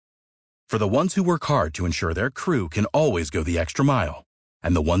For the ones who work hard to ensure their crew can always go the extra mile,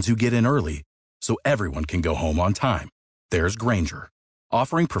 and the ones who get in early so everyone can go home on time, there's Grainger,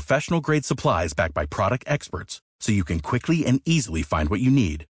 offering professional-grade supplies backed by product experts so you can quickly and easily find what you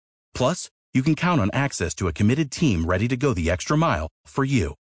need. Plus, you can count on access to a committed team ready to go the extra mile for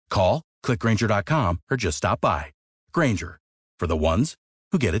you. Call, click Grainger.com, or just stop by. Grainger, for the ones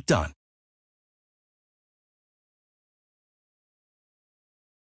who get it done.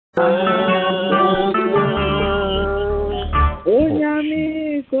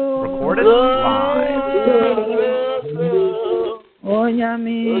 Recorded live.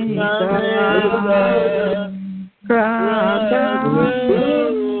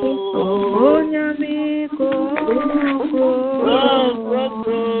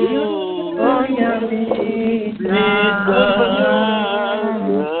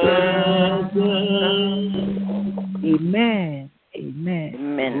 Amen.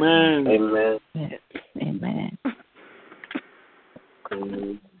 Amen. Amen. Amen. Amen.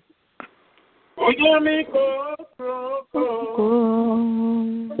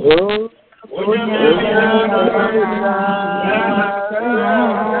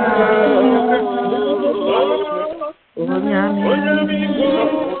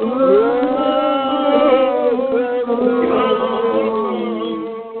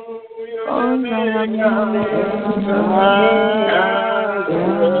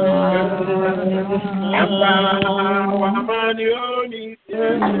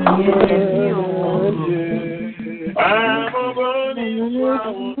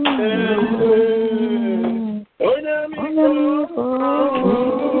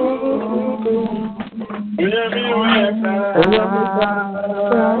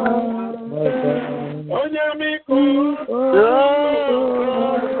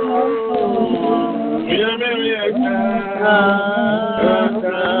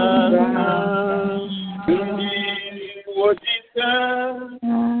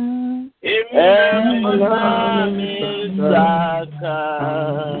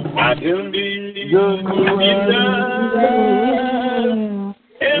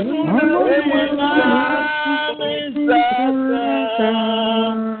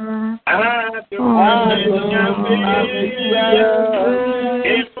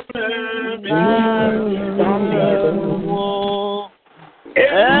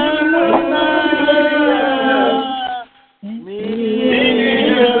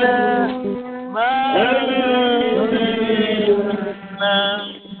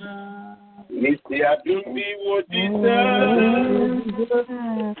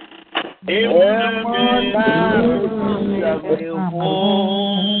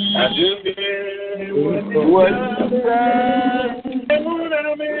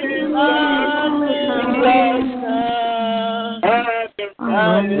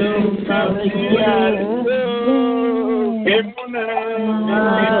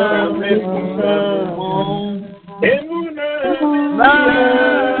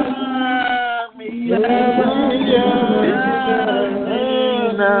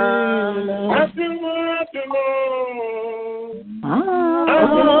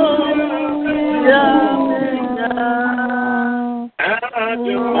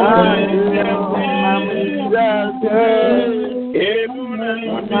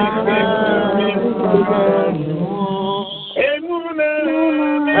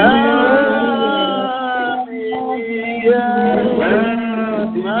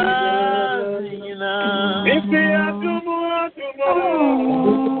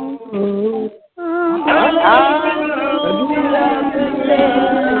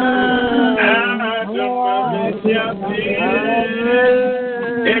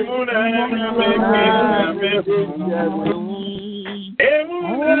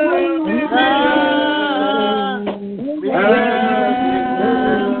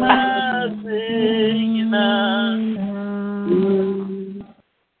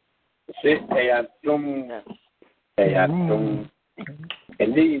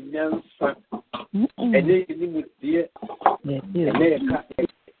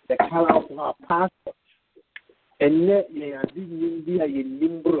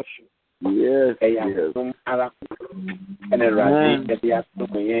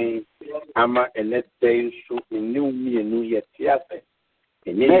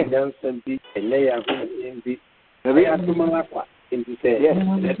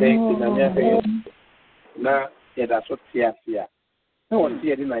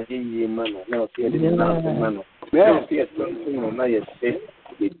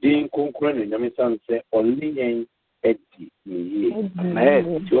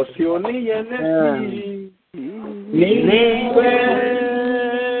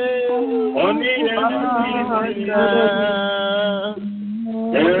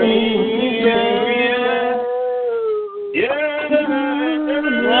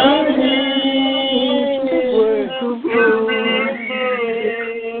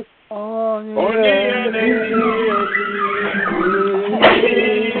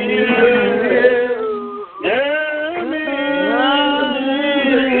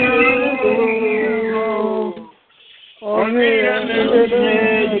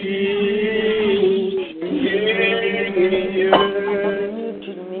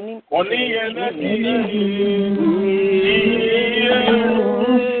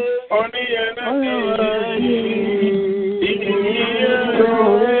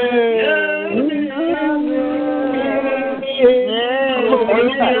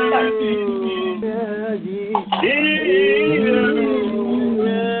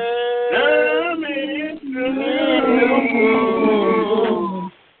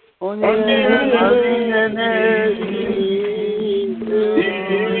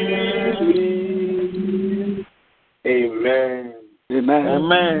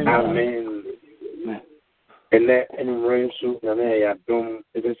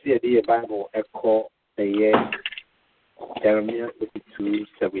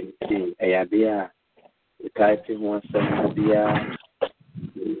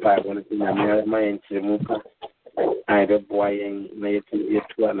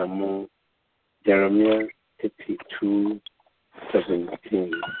 Jeremiah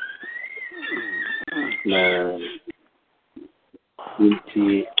 32:17. Now,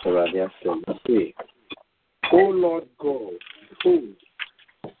 O Lord God, who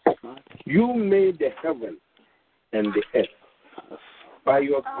you made the heaven and the earth by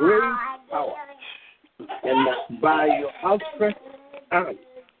your great power and by your outstretched arm,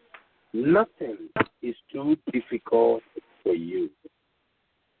 nothing is too difficult for you.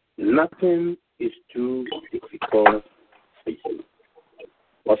 Nothing is too difficult for you.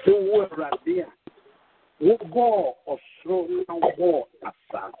 Also, who are there? Who go or so now go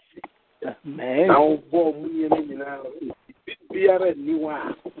assassin? Now go munye now. Biara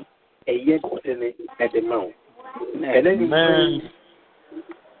niwa eye kotene at the mouth. And then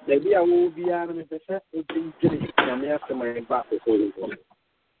the biara will be out of the set of things. I'm after my back before you go.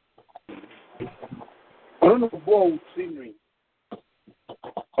 I don't know ball scenery. I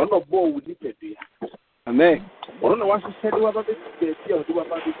don't know ball with it. Amen. I don't know what she said about this. Or do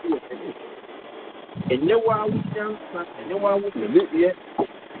about this. And you are with young son, and you are with the yet.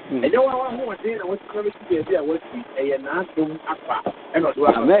 And you are who are there. I was coming to be a work a nasum apa and not do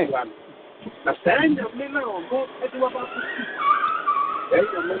a man. The stand of me now, go to do about this.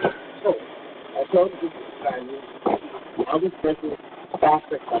 So I told you, I was present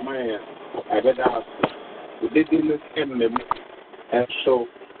after Kamaya. I read out. We didn't look at them, and so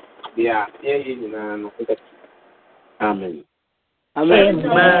they are in an Amen.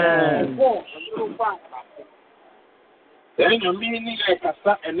 Amen. Then you mean like a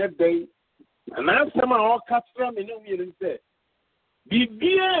sat and a day, and after my all cut from a new year and said, be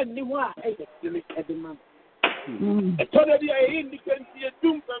beer and you are at the man. I told you I indicate a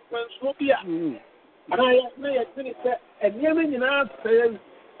doom and Swabia. And I may have finished and Yemen in our says,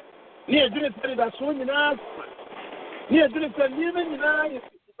 near Julius said that swim in us. Near Julius and Yemen in our is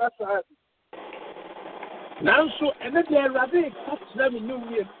now, so another rabbit touch them in New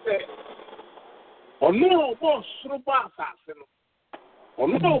Year said, or no boss, Robert, or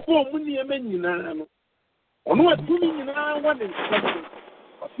no more money a man in an or no doing in our one in something.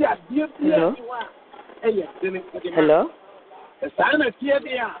 Or see a dear, hello? The sign of here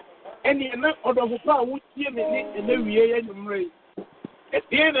they are, and you're not out of a power would hear me in the year and rain. At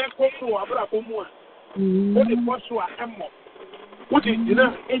the end, I come to a black woman. What it was to a hammer. What is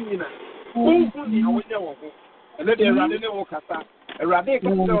dinner in and then they ran in the Okasa. A rabbit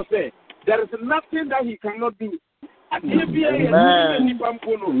can say, there is nothing that he cannot do. And if he is any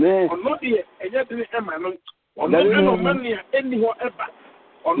Pampono, or not here, and yet in Emmanuel, or no money anywhere ever,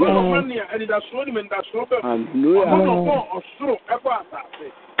 or no money, and it has shown him and that's no more or so ever.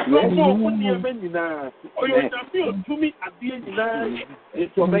 No more money, or you can feel to me at the end,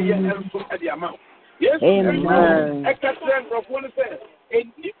 it's to make it at the amount. Yes, I can say from one says, a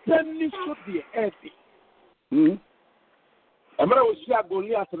different should be heavy. I'm going to share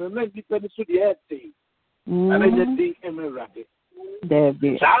Goliath and then depending to the heavy. And I just think I'm a rabbit. There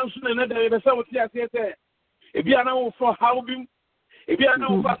be. Sounds another in the South. If you are now for Howbin, if you are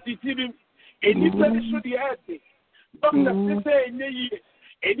now for Titibim, a different should be heavy. Doctor say in the year,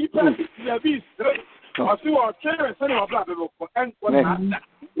 any person will be straight. Or see our children send our blood and what happened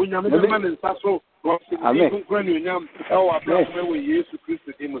when you're a man in Sasso. Amen.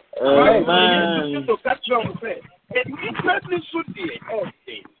 Amen. To catch on say, and you should be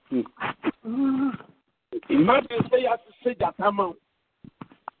everything. Imagine say I say that amount.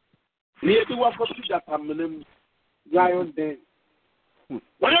 Near the one for that amount. Lion den.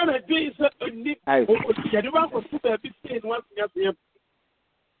 One of the days that need for super big thing once you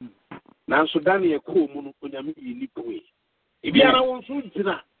now Sudan a cool moon on your unique way. If you are on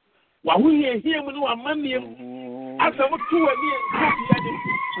Sudana, while we are here with our money, as I was 2 years,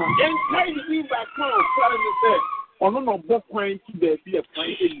 then tiny me back now, say, or no book wine to be a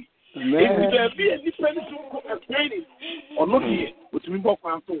fine. If there be a different training or not here, which we both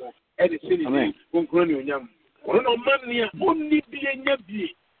want to work at the city, won't run your young. Or no money, only be a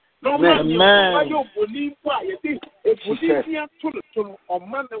nebby. No money, I don't believe why it is a police to or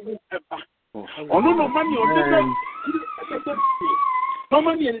man who ever. Or no money or no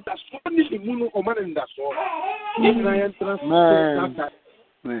money, and that's only the moon or man in that sort. In my entrance,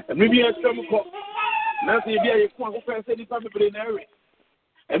 maybe a some call. Nancy, be a quack who can say the family in area.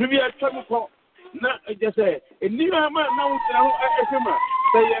 And maybe a some call. Not just say, a new man now,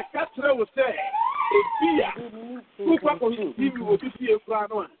 say a catcher will say. Who pack on his TV will be a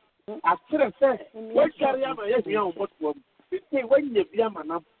crown on. I should have said, what carry on my young what one? They say, when you be a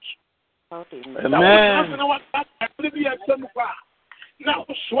man up. What be a some far. Now,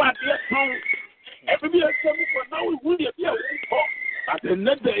 swat your tongue. Every year, some now we will be a but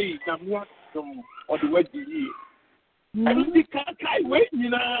another day, I'm what some or the way you hear. I don't think I wait, you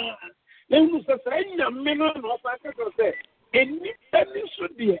know. Then was a saying a minute of I can say, and it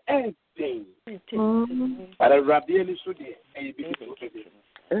should be everything. But a rabbi should be a big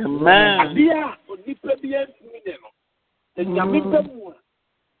man. Dear, or different be a the Yamika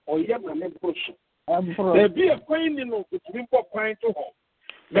or Yaman Bush. There be a coin in the Supreme Court pine to home.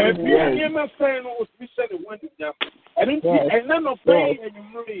 There be a Yama friend who was missing one example. I don't see a none of pay and you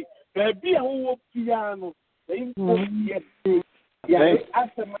marry. There be a whole piano. They yes. Yeah,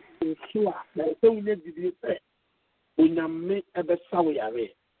 after my sure, there's so many did you say. When you make a best sour.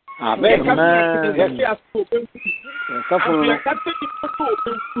 Amen.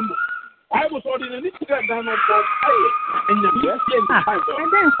 I was ordinarily down on and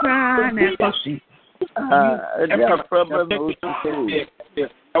then crying and pushing. A problem.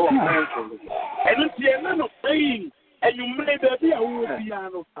 I don't see a man of praying, and you may be a whole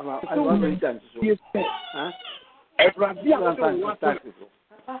piano.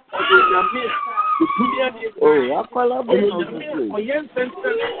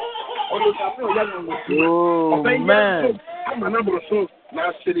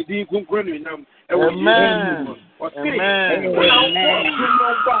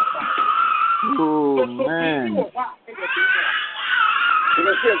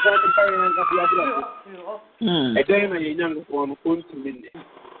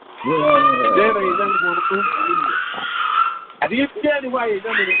 I didn't tell you why you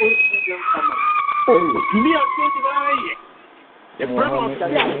don't know to me, I'm saying the problem of the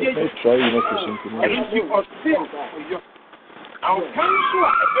I'll counsel a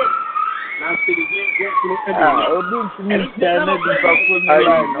bit. Now, say the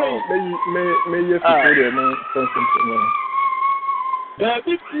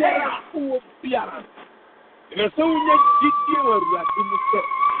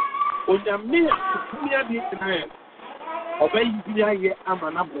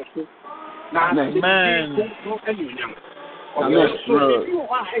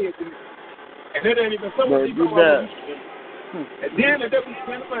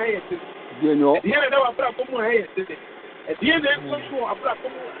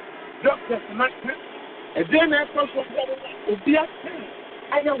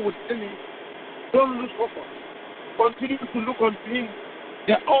don't lose focus. Continue to look on him,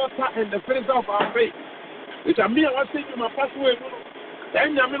 the author and the finisher of our faith. It's a mere I say to my pathway.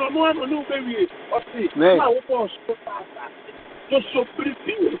 Then I mean, no one will baby or see. Now, just so pretty.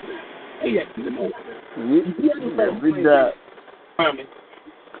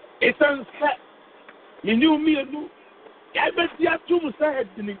 It's unset. You knew me and you. I bet you have two sides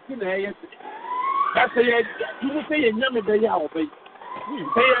in the yesterday. That's a you say a yummy day out.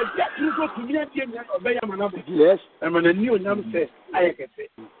 You go to me and yes, I'm a new number says, I can say.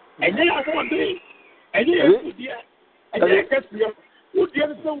 And then I want to and then I guess would the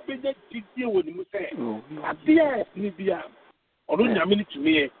other song be that to deal with him say, I fear Libya, or don't you mean to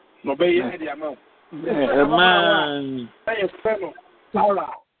me, no bay the amount. Man, I am fellow, Laura.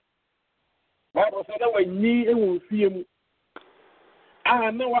 Bible said that way, me and will see him.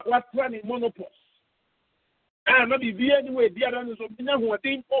 I know what running monopoly. Ah, maybe be anyway, the other is who are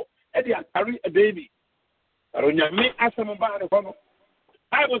thankful and they carry a baby. I don't make ask them about the funnel.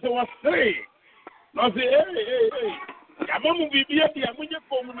 I was 3. No, say, hey. Kamamu bibi ati amunye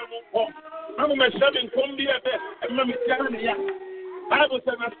form na mo. Mama me shabe nkom bi ebe e ma me tiane ya. Bible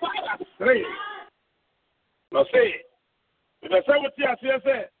say na fire 3. No say. The say what you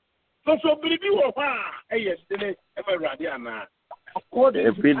say. So bibi wo ha e yesile e ma rade ana.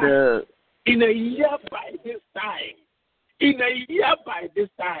 According to in a year by this time,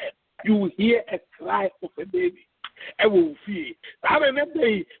 you will hear a cry of a baby. I will fear. I remember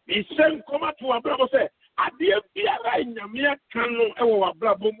the same come to a brother say, I dear Biara in Yamia Kano, our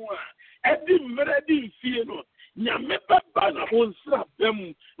brother Moa. Every melody fear no. Yameba Bana won't slap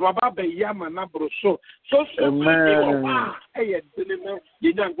them, Rababe Yamana Broso. So, I didn't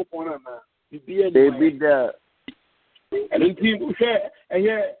you don't go on. Be there. And in people share, and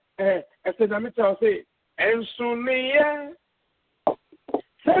I said, I'm going to say, and soon, yeah.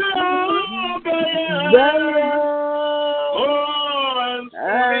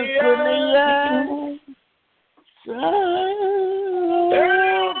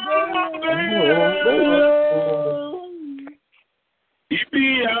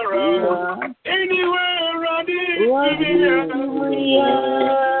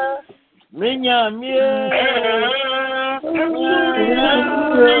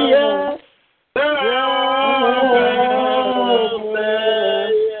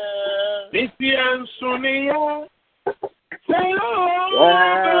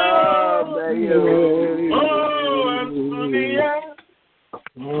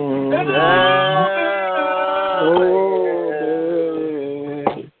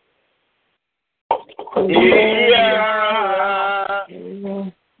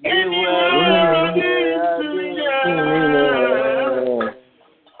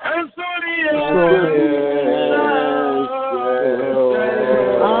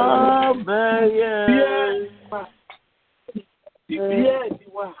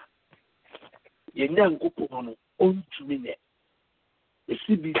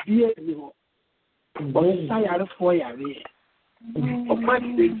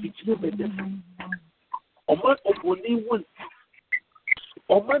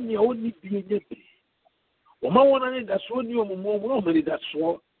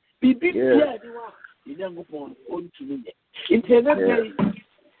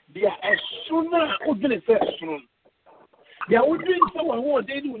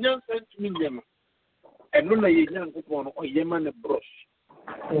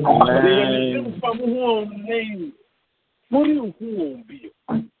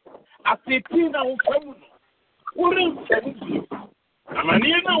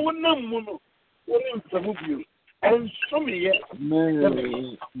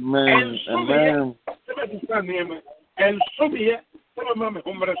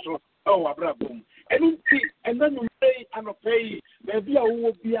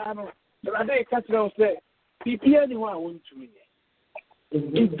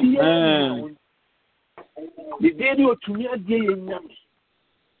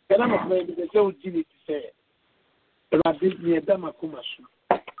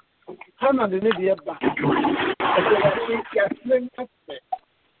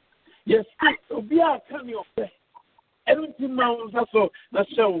 Yes, so be a coming of that. Everything mountains that's all. That's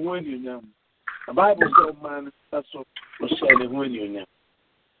so when you know. The Bible says, man, that's all. That's when you know.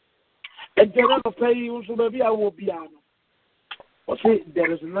 And then I'll pay you, so maybe I will be on. But say,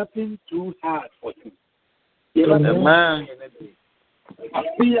 there is nothing too hard for him. Man. I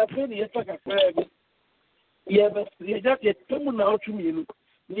see a penny, it's like a friend. Yeah, but you just get someone out to me.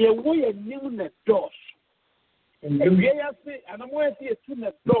 Near way and new net doors. And we are saying, and I'm going to see a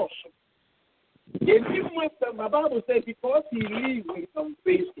two-net doors. My Bible says, because he leaves with some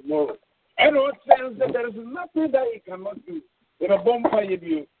face tomorrow. And it says that there is nothing that he cannot do. With a bonfire,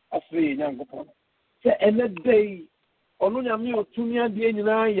 you are saying, young people. And that day, on your tunia, the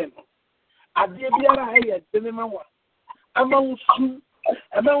Indian, I did be a higher than the Mawa. Among soon,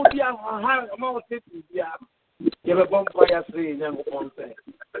 among the amount of you have a bonfire, saying, young people,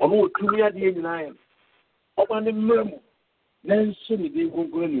 on tunia, the Indian. Open the memo. Then soon they will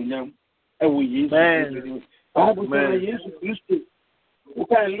go in them. And we use it. Bible says, Jesus Christ. We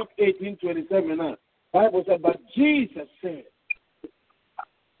can look 18:27 now. Bible said, but Jesus said,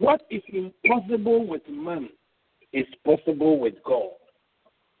 what is impossible with man is possible with God.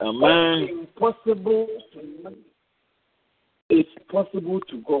 Amen. What is impossible to man is possible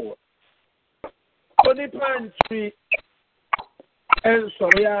to God. Only pantry and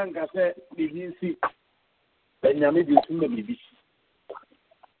Sorian Gazette begins it. Benjamin is in the baby.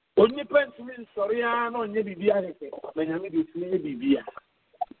 Only person Sorian on your baby. Benjamin is in the baby.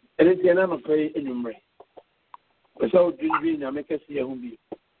 And it's another pay in your brain. So do you make us here who be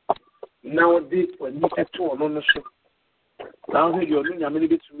now this when you get to on the show. Now you're doing a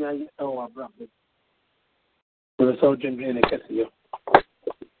minute to me. Oh, brother. So Jim a Cassia.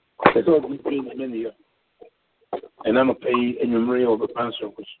 It's all good in a minute. And I'm a pay in your real the answer.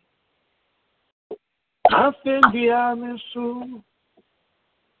 I think the army soon.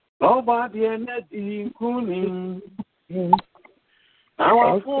 Nobody and that including. I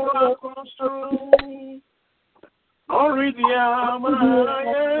want for construction. Already, I'm a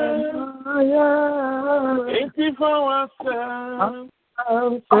 84 hours.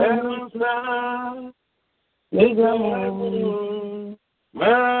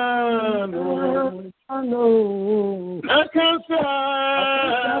 Man, I know. I can't say.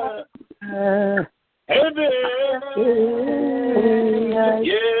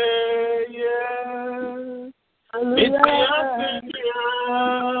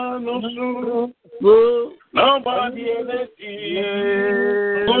 Nobody ever sees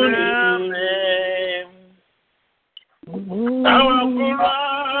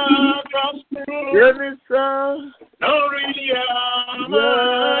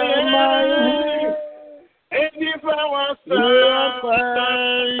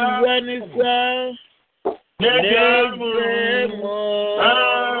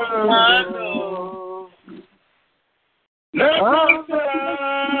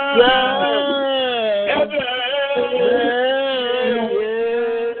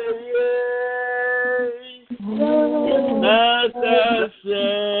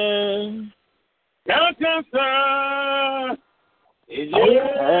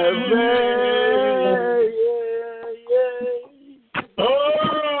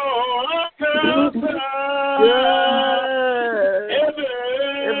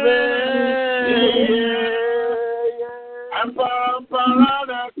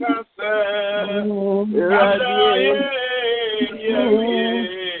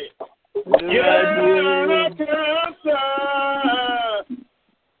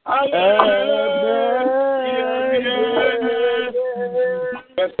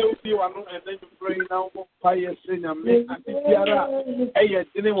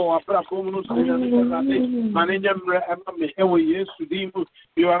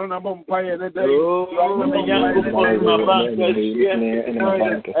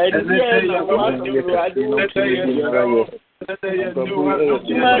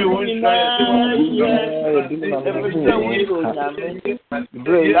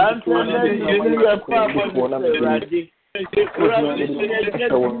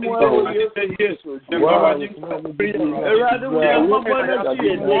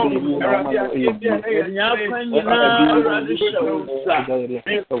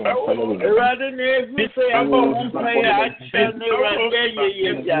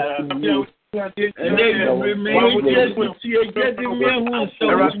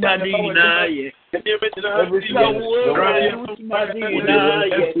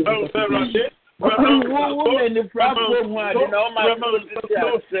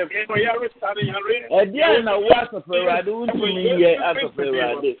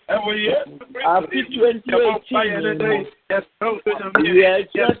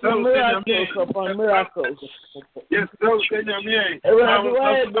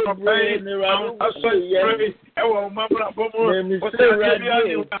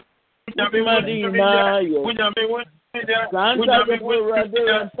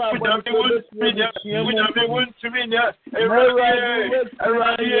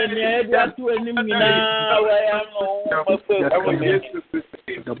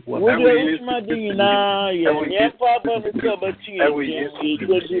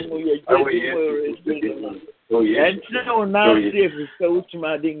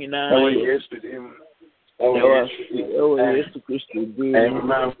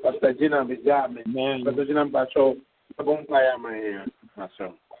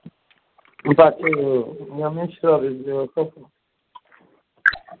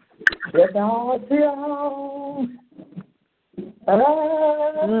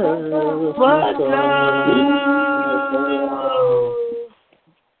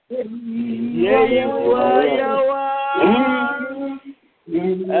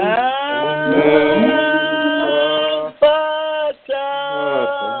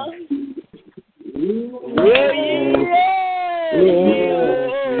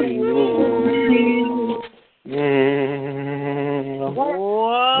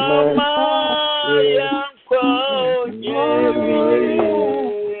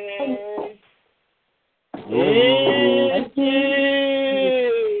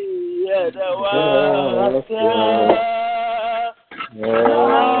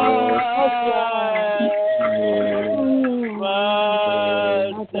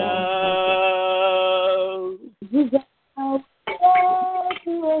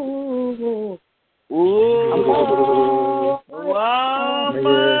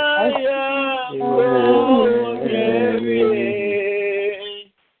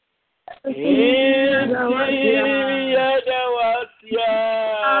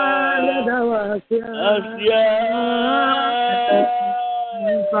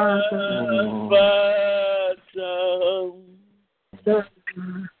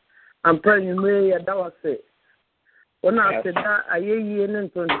I'm praying me that was it. When I said that, I hear you in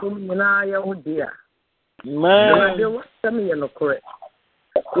and I would dear. Man, there was some no correct.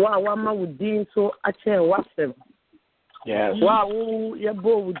 Wow, one man would deem so I can't watch them. Yes. Wow, your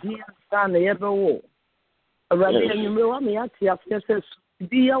boy would dear stand the ever war. Already, and you know me at your faces,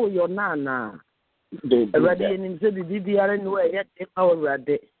 be out your nana. Already, and in the DDR anyway, yet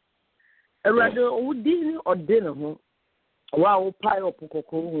already. Already, would dinner or dinner. Wow, pie up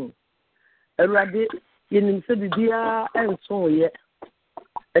cocoa. Already, in the dear and so yet.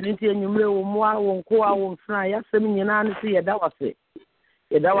 And if you know more, won't go out fly, I send me an answer. That was it.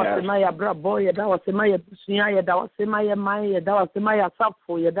 That was my boy, that was my bushia, that was my that was my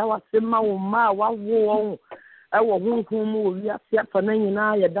sapphire, that was my ma, what war. I was whom we are for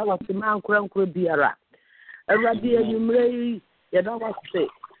 99, that was the man crank could be a rat. Already, you may, that was it.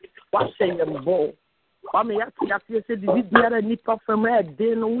 What say them ball? I may ask you, said, did you a nip of from red,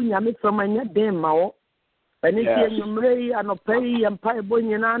 then we are made from my net dame, Mao. And if you may, and pay and pie boy,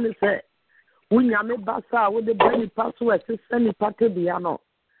 and say, we are made bassa with the belly password to send it back to the ano.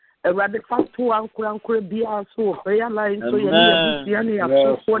 A radical to uncle be also, prayer line, so you need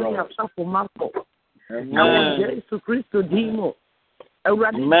a funny of Sapo Marco. Now, Jesus Christ, Demo. A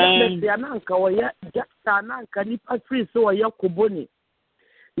radical, the Ananka, or yet just Ananka, Nipa free, so a Yakoboni.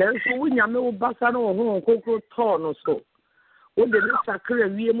 There is a winner, no Bassano, home, Coco Torn or so. When the next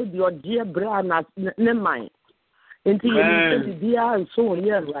career with your dear Brian at Nemine. Until you the dear and so on,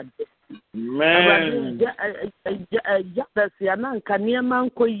 yeah, man. Yananka near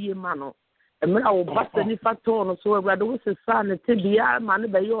Manco Yemano. And when I will bust any faton, so a rather was a son, a tibia man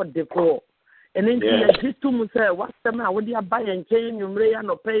by your decor. And then you to say, what's the man? Would you buy and change your rain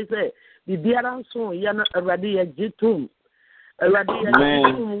or pay? The dear and so, Yana already a jitum.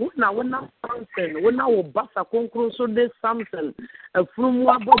 Now, when I'm something, when I will bust a conclusion, so there's something. A from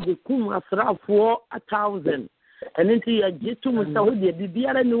what the kum as for 1,000. And into your jitum, so the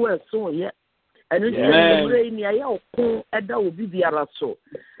dear anywhere, so yet. And it's rain, the Ayako, and that will be the Araso.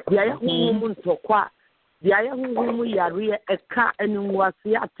 The Ayahu woman to qua. The Ayahu woman, Yaria, a car, and was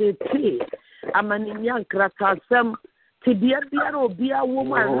yate tea. I'm an young cracker, some. To be a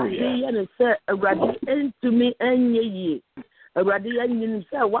woman, and say, a radi into me, and ye. A radiant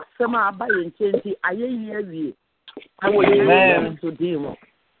say, what some are buying 20 a year. I will to demo.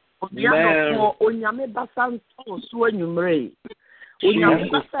 Onyame basan so anumre. Onyame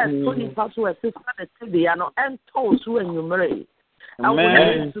basan 20 password sister de ano ento so anumre. I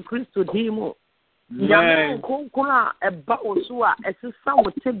will to Christo demo. Nyame konkona eba oso a esesa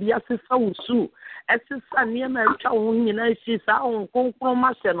wotebia sesa wosu. Esesa niema atwa wo nyina hisa konkon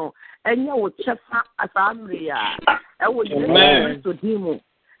ma hye no enye wo chefa asamre ya. E wo Christo demo.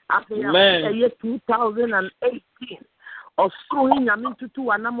 After 2018. Osoro nyame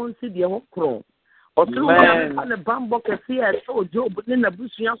tutu anamonsi de ho kro. Osoro nyame na bambo kese e so Job ne na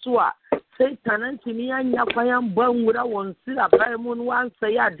busua so a Satan antimi anya kwan banwura won sira baimu no wansa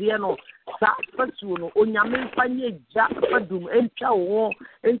ya de no sa fatu no onyame mfanye ja fadum entwa wo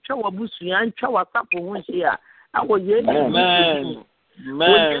busua entwa wasapo ho hia awo ye amen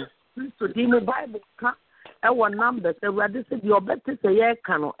so di me Bible ka e wo numbers e wade se di obete se ye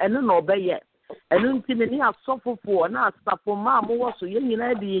ka no ene na obeye enu nti ne ni asofofo na asafo ma mo wo so ye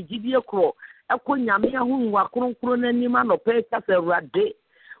nyina de yegidie kro ekonyame ahunwa kronkro na nima no pe ka se wade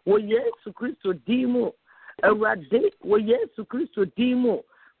wo Yesu Kristo dimo awade wo Yesu Kristo dimo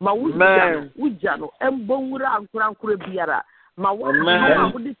ma wuja no embonwura ankorankora biara ma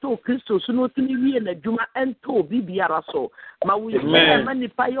wo di to Kristo so no tini wie na dwuma ento bibiara so ma wo ma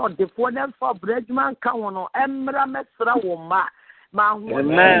nipa yo defo na fa bradwuma ka wono emra mesra wo ma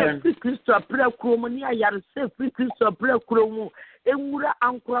hu Kristo apra kromo ni ayare se Kristo apra kromo ewura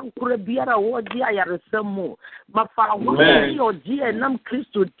ankorankora biara wo di ayare semu ma fa wo ni oji enam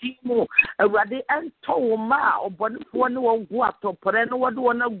Kristo dimo awade ento wo ma obonfo ne wo gu atopre ne wo de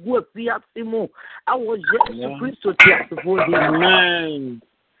wona gu afia simu awo Yesu Kristo ti asfo di amen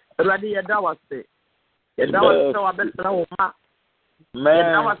awade ya dawase wa besra wo ma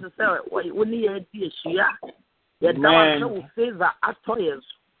ya dawase se wo ni ya di ehia ya dawase wo favor atoyes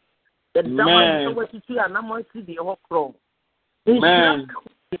ya dawase wo titi anamonsi di hokro amen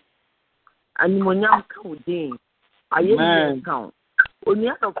animonyam ka wo din aye ni ka oni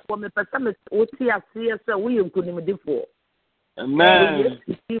adofo me pesa me oti ase se wo ye nkonimdifo amen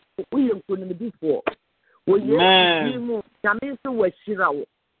wo ye nkonimdifo wo ye mu nyame so washira wo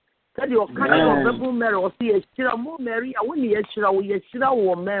sadi o ka no bebu mere o si yashira mo mary a wo ni yashira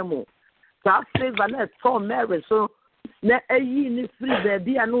wo memo sa favor na to mary so na ayi ni free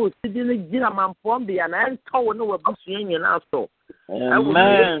baby ana o si di ni gira mampom bia na ento wo no wabusu nyina so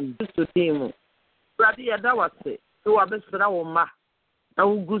amen so timo bradi ya dawase so abesra wo ma na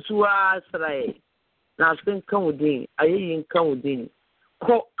ugusuwa srai na sin kan udin ayi kan udin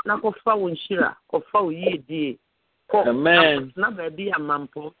ko na ko fa wo nshira ko fa wo yidi ko amen na baby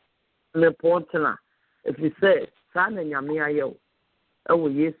amampo me pontena if you say sana nyame ayo ewo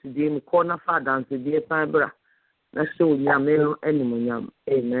yesu din ko na fa dance die pan bra na se wo nyame no animonyam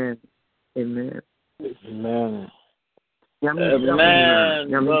amen amen amen amen God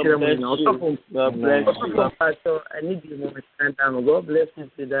bless you. Pastor, I need you to stand down. God bless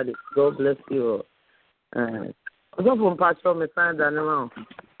you, Daddy. God bless you. Also, Pastor, me stand down now.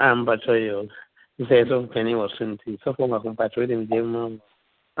 I'm Pastor you. He says some penny was 20. So for my Pastor, him Jim.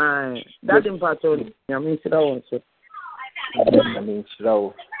 Daddy Pastor, I mean, sit down. I mean,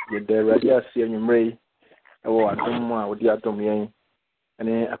 slow. You there, radio see you, Mray. Oh, I don't know what the atom yen. And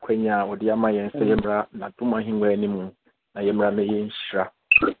then a quenya or the Amayan Sayembra, not to my him anymore. I am Ramayan Shra.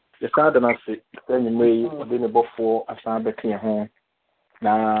 The Southern Africa, then you may have been above 4 as I'm back in home.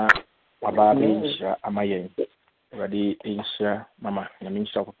 Now, Wababi Shra, Amayan. Ready, Asia, Mamma, and I mean,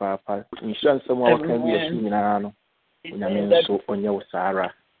 shop papa. Insurance someone can be a seminar. When I mean, so on your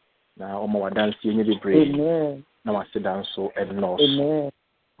Sarah. Now, more dance, you need to break. Now, I sit down so and nose.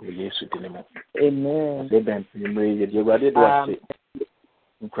 Yes, with the name. Amen. They bent you may you ready to say.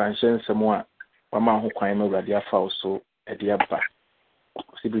 In Cranshan, someone, Mamma who came over the affair so at the upper.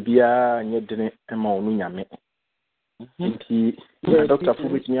 Sibia and yet didn't amount me. Indeed, Dr.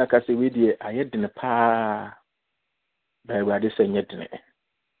 Fubitnia Cassie with you, I had in a pa by Radis and yet in it.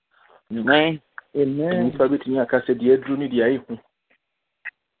 Amen. Amen. Fubitnia Cassie, dear drew me the eye.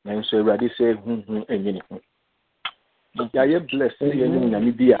 And so Radis said, and anything. I am blessed in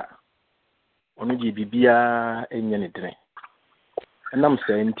Namibia. Only Bibia and Yanidre. And I'm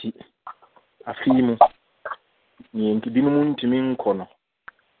saying, a female. Yin kibinu ntimi nkono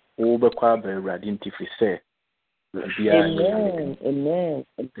wo bekwa ba radin tifi se amen amen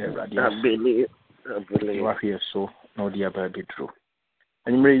I believe wa here so no dia ba bedro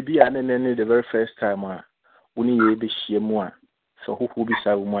anymre bi anene the very first time woni ye be hiemu a so hoho bi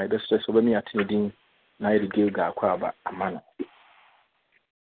sa wo mai be so be mi atenedin na ye gilgal kwa ba amano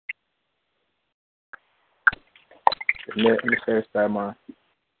the first time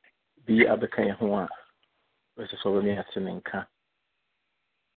bi abekan ho a so we have to nka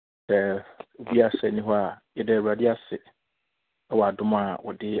we are saying wha ye de radio ase wa adom a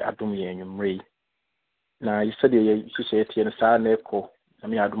wo de adom ye nwumre na you said ye hye tie no saa na eko na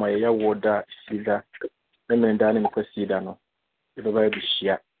me adom a ye wo da sida na me nda ne ko sida no e be ba bi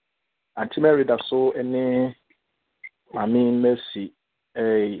hia antimary da so ene mami mercy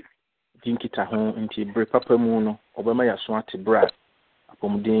dinkita ho nti bre papa mu no obema ya so ate bra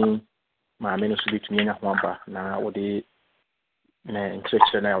apomden maame no so bitumi anya ho aba na wo de na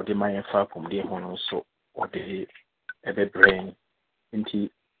nkyerɛkyerɛ na wo de man fa apomden ho no so wo de ebe brain nti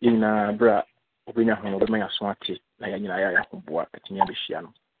ina bra obenya ho obema ya so ate na ya nyina ya ho boa atinya be hia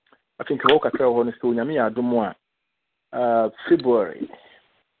no I think wo kakra ho no so nyame ya adomo a February,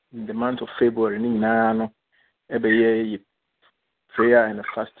 in the month of February ni nyina no ebe ye prayer and a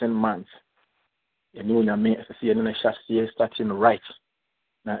fasting month. You know, nyame asase no na hyase starting right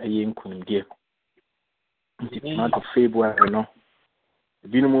na eye nkunimdie. In the month of February no,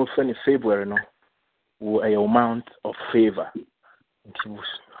 bi no mo fa February no, wo a month of favor. Nti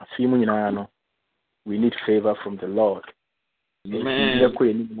afimu nyina no, we need favor from the Lord. Amen.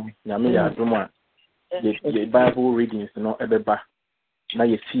 Nyame ya adom a the Bible readings no ebeba na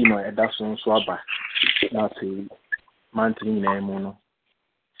ye see no eda so nso aba na say month ni na emu no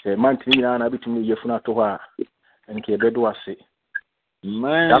say month ni na bitumi ye funa to ho a nke ebedo ase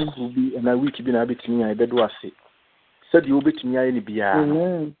man that could be na week bi na bitumi ya ebedo ase said you bitumi ya ni bia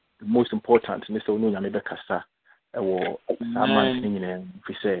the most important ne say onu nyame be kasa ewo sa month ni na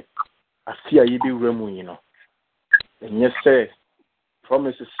fi say afia ye bi wura mu yi no enye say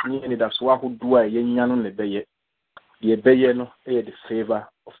promises ni any that's what who do ye nya no ne beye ye beye no the favor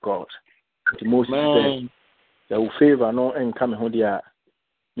of God. The most the favor no enka me ho dia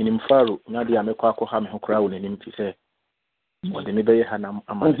minim faro na dia mekwa akọ ha me ho kra wo nanim ti say what the me beye ha na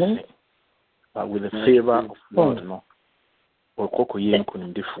amane but with the favor of God no or koko ye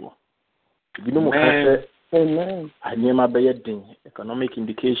nkunimdefo You know, more Amen. I near my bedding, economic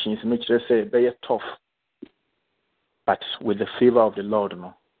indications make sure say very tough. But with the favor of the Lord,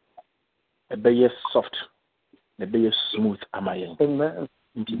 no, a very soft, a very smooth am I. Amen.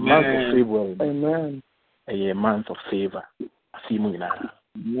 In the month of February, Amen. A month of favor. I see me now.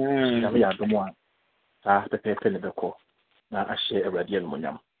 Amen. I don't want Pepe Penebeko. Now I share a radial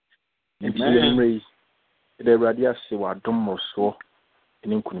munyam. And the radial say what dumb so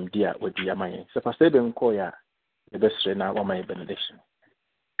and in couldn't dear with the Yamayan. So I said, Koya, the best friend now on my benediction.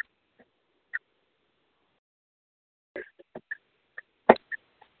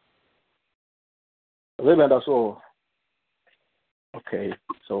 That's all. Okay,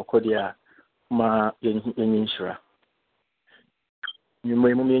 so Kodia, ma Yenshra. You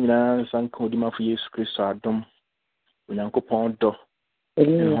may mean San Kodima for Jesus Christ, Adam, when Uncle Pondo,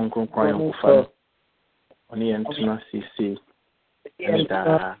 and Hong Kong Crime for only and CC.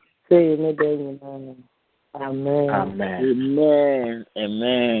 Say amen. Amen. Amen.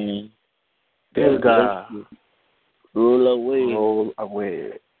 Amen. God. Roll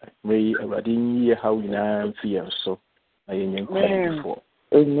away. May I didn't hear how you now feel so. I am crying before.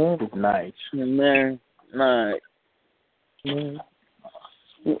 Amen. Good night. Amen. Night.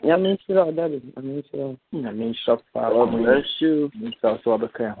 Yamin sure, Daddy. I mean, shop. Bless you. So I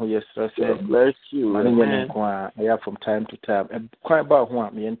who yes, bless you. I have from time to time. And quite about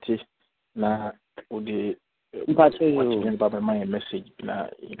one me and now would the about my message now,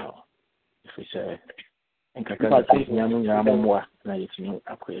 you know, if we say and Yamu na you know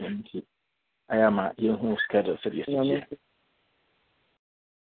I am a young schedule for this year.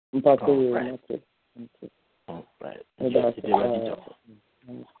 Right.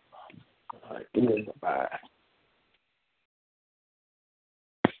 Bye.